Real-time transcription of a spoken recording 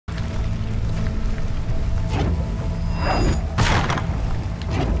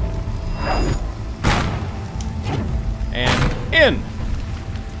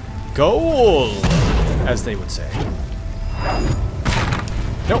goal, as they would say.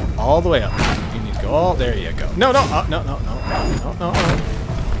 Nope, all the way up. You need to go all, there you go. No, no, no, no, no, no, no, no.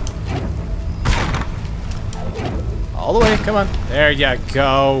 All the way, come on. There you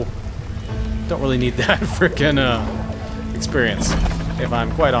go. Don't really need that freaking experience, if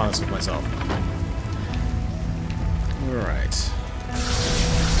I'm quite honest with myself. Alright.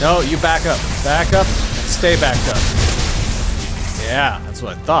 No, you back up. Back up and stay backed up. Yeah, that's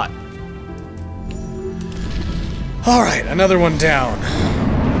what I thought. Alright, another one down.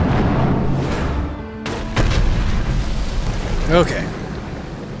 Okay.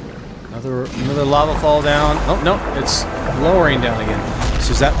 Another lava fall down. Oh, no, it's lowering down again.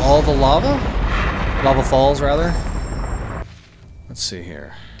 So is that all the lava? Lava falls, rather? Let's see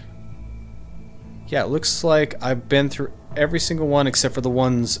here. Yeah, it looks like I've been through every single one except for the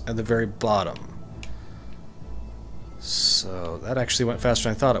ones at the very bottom. So that actually went faster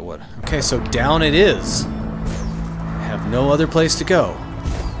than I thought it would. Okay, so down it is. I have no other place to go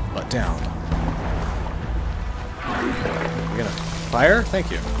but down. We're gonna fire?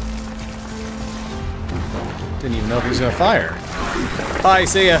 Thank you. Didn't even know if he was gonna fire. Bye,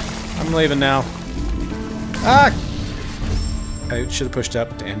 see ya. I'm leaving now. Ah! I should have pushed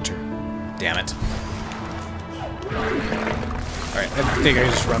up to enter. Damn it. Alright, I think I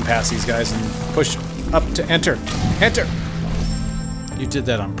can just run past these guys and push up to enter. Enter! You did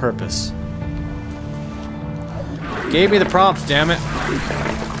that on purpose. Gave me the prompt, damn it.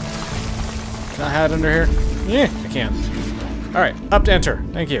 Can I hide under here? Yeah, I can. Alright, up to enter.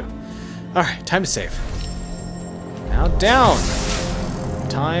 Thank you. Alright, time to save. Now down.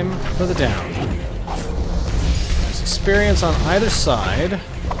 Time for the down. There's experience on either side.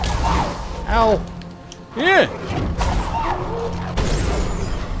 Ow. Yeah.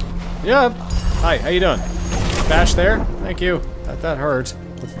 Yeah. Hi, how you doing? Bash there? Thank you. That hurt.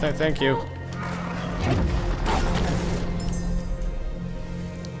 Thank you.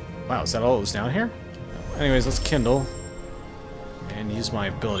 Wow, is that all that was down here? Anyways, let's kindle. And use my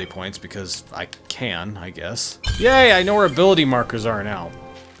ability points because I can, I guess. Yay, I know where ability markers are now.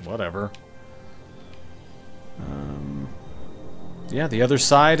 Whatever. Yeah, the other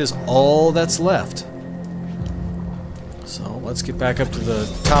side is all that's left. So let's get back up to the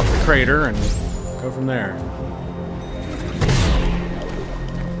top of the crater and go from there.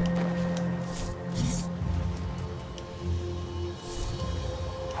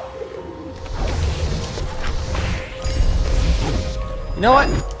 You know what?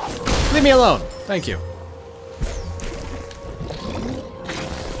 Leave me alone. Thank you.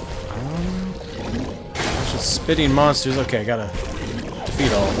 Bunch of spitting monsters. Okay, I gotta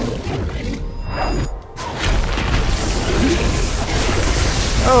defeat all of them.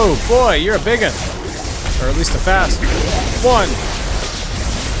 Oh boy, you're a big one. Or at least a fast one.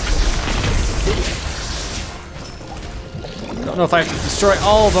 Don't know if I have to destroy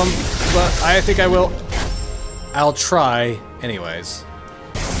all of them, but I think I will. I'll try anyways.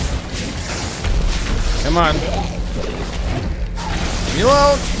 Come on. Leave me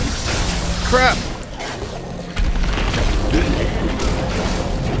alone! Crap!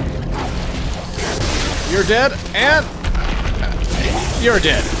 You're dead, and you're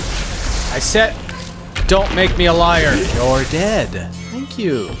dead. I said, don't make me a liar. You're dead. Thank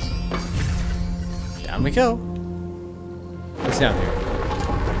you. Down we go. What's down here?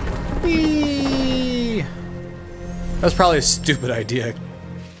 Whee! That's probably a stupid idea.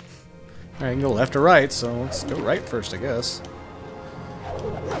 I can go left or right, so let's go right first, I guess.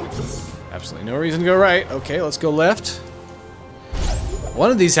 Absolutely no reason to go right. Okay, let's go left. One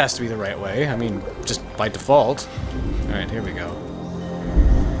of these has to be the right way. I mean, just by default. Alright, here we go.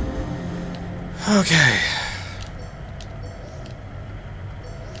 Okay.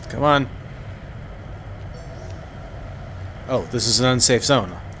 Come on. Oh, this is an unsafe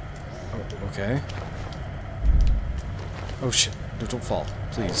zone. Oh, okay. Oh shit. No, don't fall.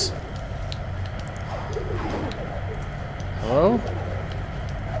 Please. Hello?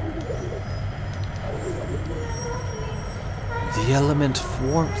 The element of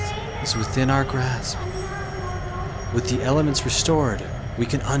warmth is within our grasp. With the elements restored, we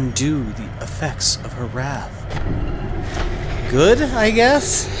can undo the effects of her wrath. Good, I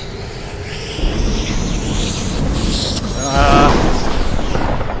guess?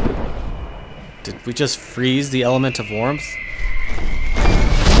 Did we just freeze the element of warmth?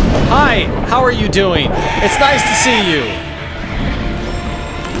 Hi, how are you doing? It's nice to see you.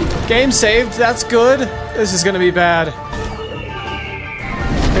 Game saved, that's good. This is gonna be bad.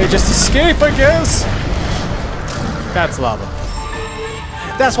 Okay, just escape, I guess. That's lava.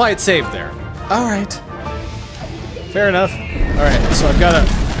 That's why it's saved there. Alright. Fair enough. Alright, so I've gotta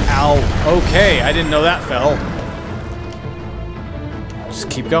Ow. Okay, I didn't know that fell. Just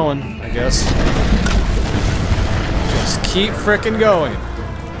keep going, I guess. Just keep frickin' going.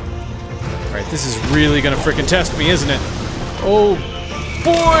 Alright, this is really gonna frickin' test me, isn't it? Oh,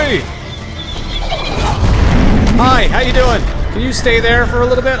 boy! Hi, how you doing? Can you stay there for a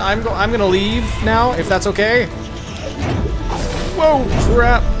little bit? I'm gonna leave now, if that's okay. Whoa,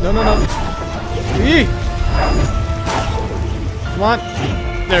 crap! No, no, no. Eee. Come on.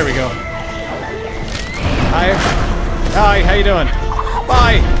 There we go. Hi. Hi, how you doing?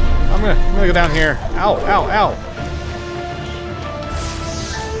 Bye! I'm gonna go down here. Ow, ow, ow.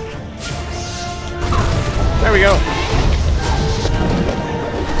 There we go.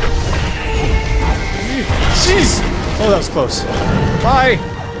 Jeez! Oh, that was close. Bye!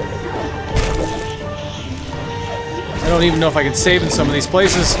 I don't even know if I can save in some of these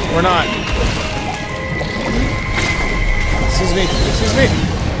places or not. Excuse me. Excuse me.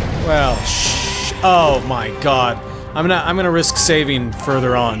 Well, shh. Oh my god. I'm gonna risk saving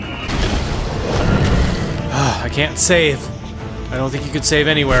further on. I can't save. I don't think you could save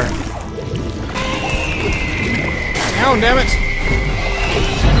anywhere. Down, damn it!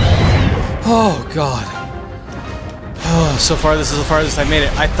 Oh god. Oh, so far this is the farthest I've made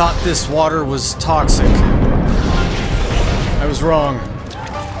it. I thought this water was toxic. I was wrong.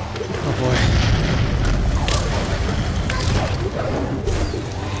 Oh boy.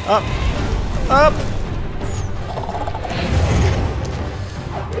 Up! Up!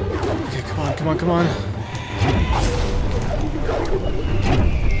 Okay, come on, come on, come on.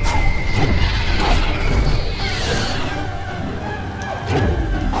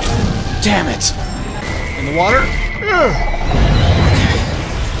 Damn it! In the water? Ugh.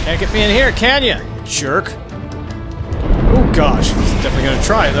 Can't get me in here, can ya? Jerk. Oh gosh, he's definitely gonna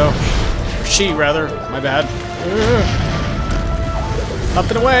try though. Or she, rather. My bad. Ugh. Up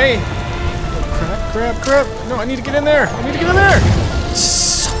and away! Crap, crap, crap! No, I need to get in there! I need to get in there!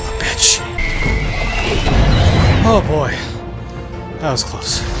 Son of a bitch! Oh boy. That was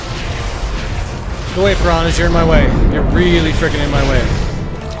close. Go away, piranhas, you're in my way. You're really freaking in my way.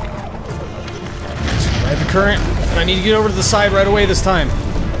 I have the current, and I need to get over to the side right away this time.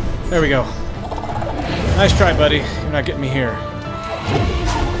 There we go. Nice try, buddy. You're not getting me here.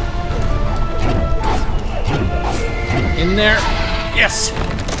 In there. Yes!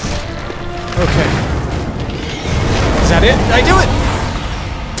 Okay. Is that it? Did I do it?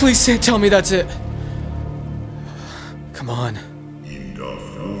 Please say, tell me that's it. Come on.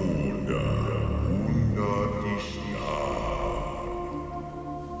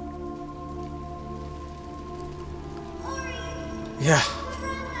 Yeah.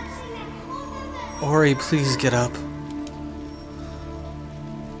 Ori, please get up.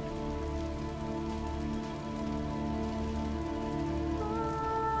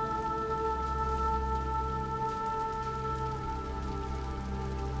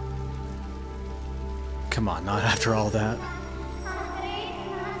 Come on, not after all that.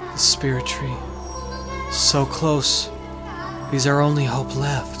 The spirit tree. So close. He's our only hope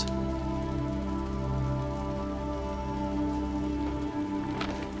left.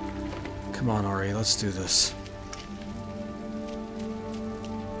 Come on, Ori, let's do this.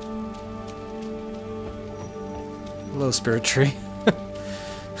 Hello, spirit tree.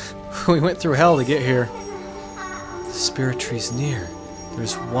 We went through hell to get here. The spirit tree's near.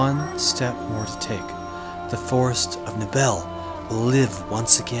 There's one step more to take. The forest of Nibel will live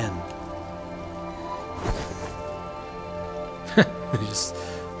once again. It just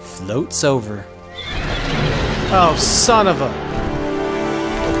floats over. Oh, son of a...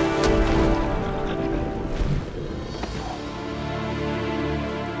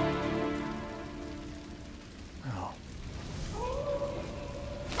 Oh.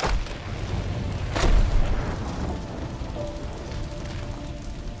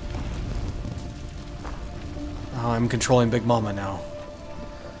 Oh, I'm controlling Big Mama now.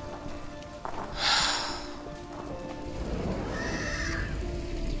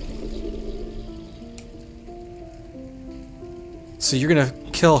 So you're gonna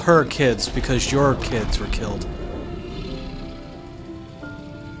kill her kids because your kids were killed.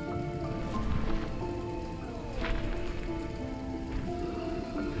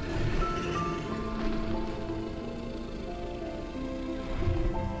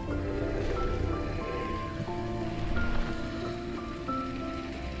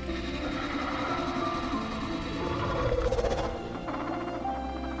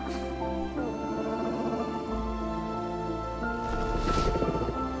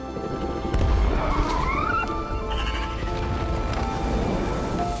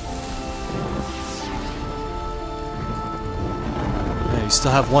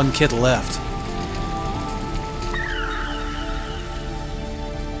 still have one kid left.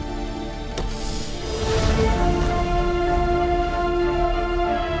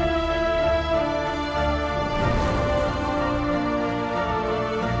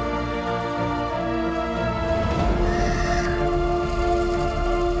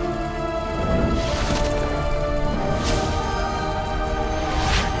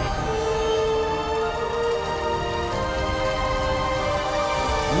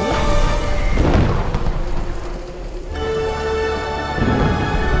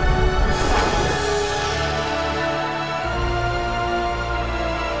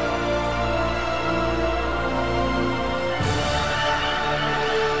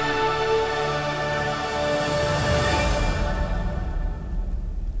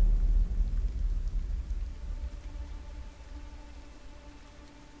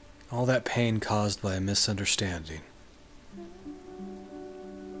 All that pain caused by a misunderstanding.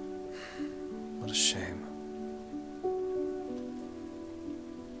 What a shame.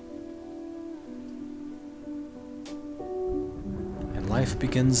 And life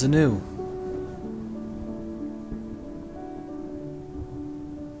begins anew.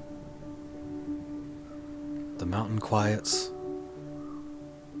 The mountain quiets.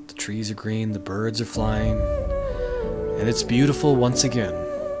 The trees are green, the birds are flying, and it's beautiful once again.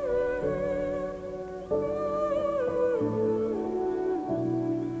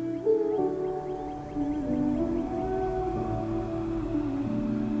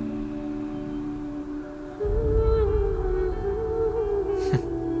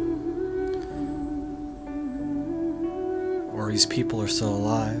 These people are still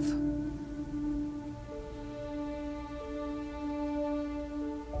alive.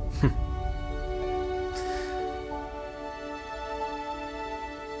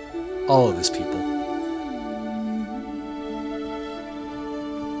 All of his people.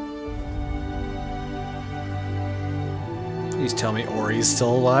 Please tell me Ori's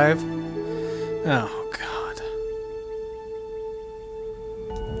still alive. Oh, God.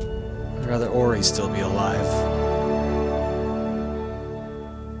 I'd rather Ori still be alive.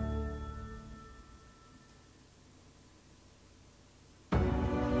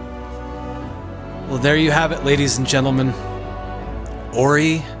 Well, there you have it, ladies and gentlemen.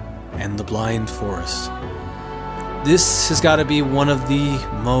 Ori and the Blind Forest. This has got to be one of the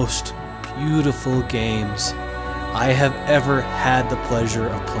most beautiful games I have ever had the pleasure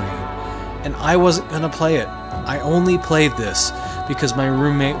of playing. And I wasn't going to play it. I only played this because my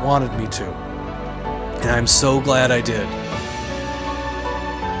roommate wanted me to. And I'm so glad I did.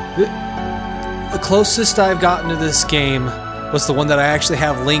 The closest I've gotten to this game was the one that I actually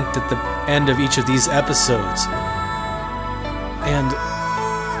have linked at the end of each of these episodes. And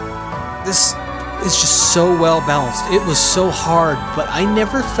this is just so well balanced. It was so hard, but I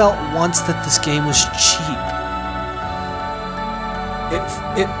never felt once that this game was cheap.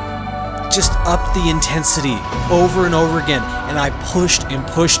 It just upped the intensity over and over again, and I pushed and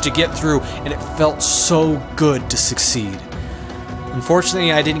pushed to get through, and it felt so good to succeed.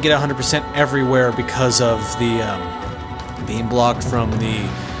 Unfortunately, I didn't get 100% everywhere because of the being blocked from the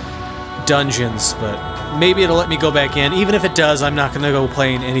dungeons, but maybe it'll let me go back in. Even if it does, I'm not going to go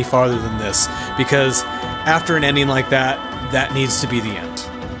playing any farther than this, because after an ending like that, that needs to be the end.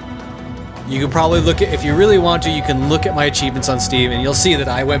 You can probably look at, if you really want to, you can look at my achievements on Steam, and you'll see that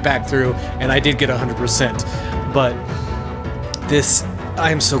I went back through, and I did get 100%. But this,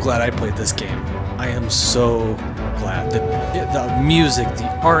 I am so glad I played this game. I am so glad. The music, the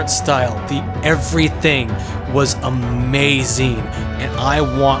art style, the everything was amazing, and I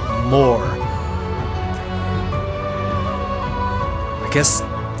want more.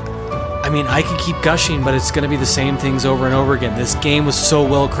 I mean, I could keep gushing, but it's going to be the same things over and over again. This game was so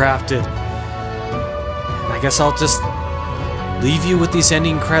well crafted. And I guess I'll just leave you with these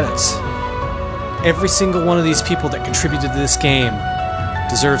ending credits. Every single one of these people that contributed to this game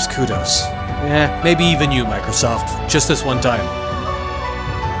deserves kudos. Maybe even you, Microsoft, just this one time.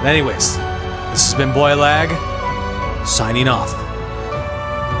 But anyways, this has been BoyLag, signing off.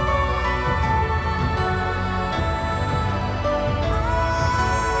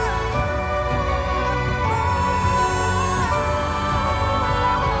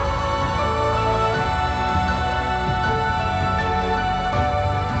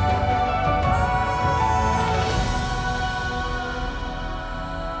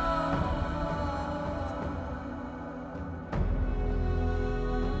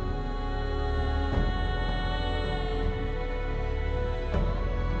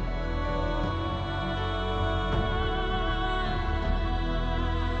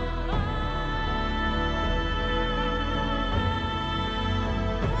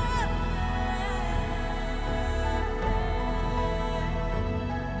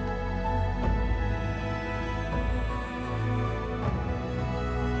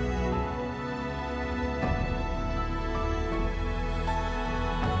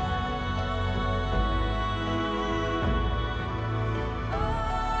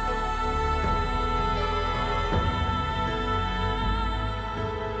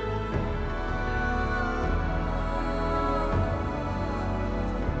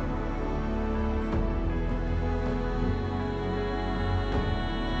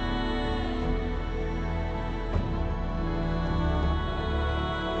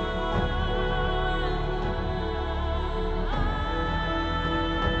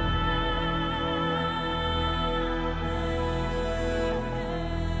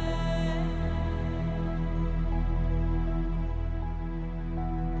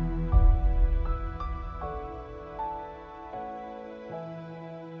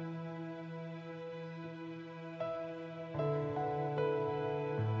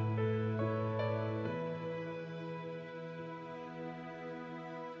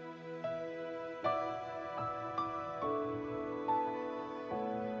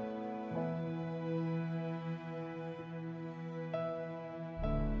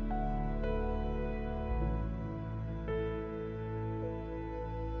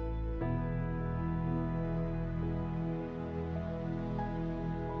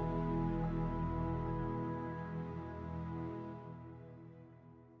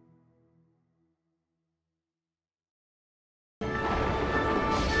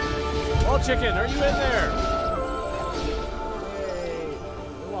 Wall chicken, are you in there? Yay.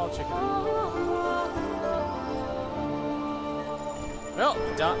 The wall chicken. Well,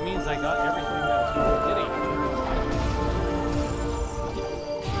 that means I got everything that was worth getting.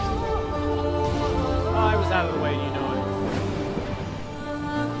 Oh, I was out of the way, you know.